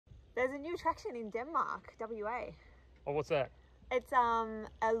There's a new attraction in Denmark, WA. Oh, what's that? It's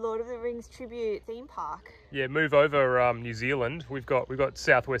a Lord of the Rings tribute theme park. Yeah, move over New Zealand. We've got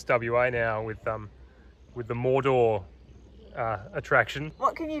Southwest WA now with the Mordor attraction.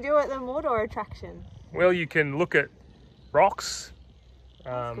 What can you do at the Mordor attraction? Well, you can look at rocks.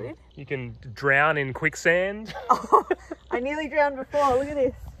 That's good. You can drown in quicksand. Oh, I nearly drowned before. Look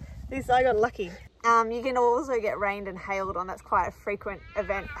at this. I got lucky. You can also get rained and hailed on. That's quite a frequent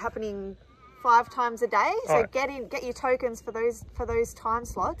event happening 5 times a day. So get your tokens for those time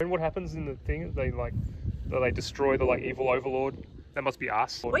slots. And what happens in the thing? They destroy the evil overlord. That must be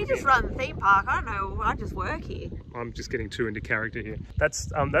us. We just run the theme park. I don't know. I just work here. I'm just getting too into character here.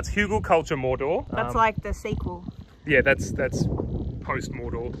 That's Hugel Culture Mordor. That's like the sequel. Yeah, that's post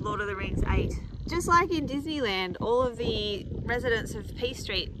Mordor. Lord of the Rings 8. Just like in Disneyland, all of the residents of P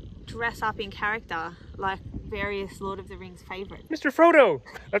Street dress up in character like various Lord of the Rings favourites. Mr. Frodo!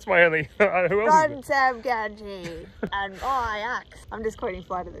 That's my only... who else Run, Sam Gadget, and I axe. I'm just quoting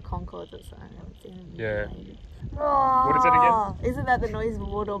Flight of the Conchords. That's I haven't seen it. Yeah. Oh, what is that again? Isn't that the noise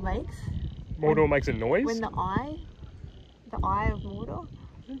Mordor makes? Mordor makes a noise? When the eye of Mordor?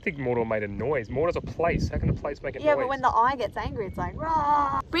 I don't think Mordor made a noise. Mordor's a place. How can a place make a noise? Yeah, but when the eye gets angry, it's like,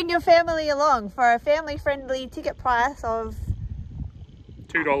 rah! Bring your family along for a family-friendly ticket price of...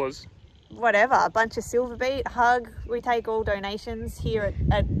 $2. Whatever, a bunch of silver beat, hug. We take all donations here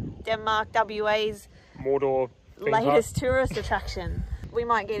at Denmark, WA's Mordor latest tourist attraction. We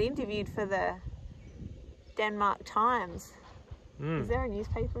might get interviewed for the Denmark Times. Is there a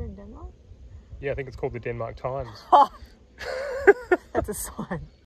newspaper in Denmark? Yeah, I think it's called the Denmark Times. Oh, that's a sign.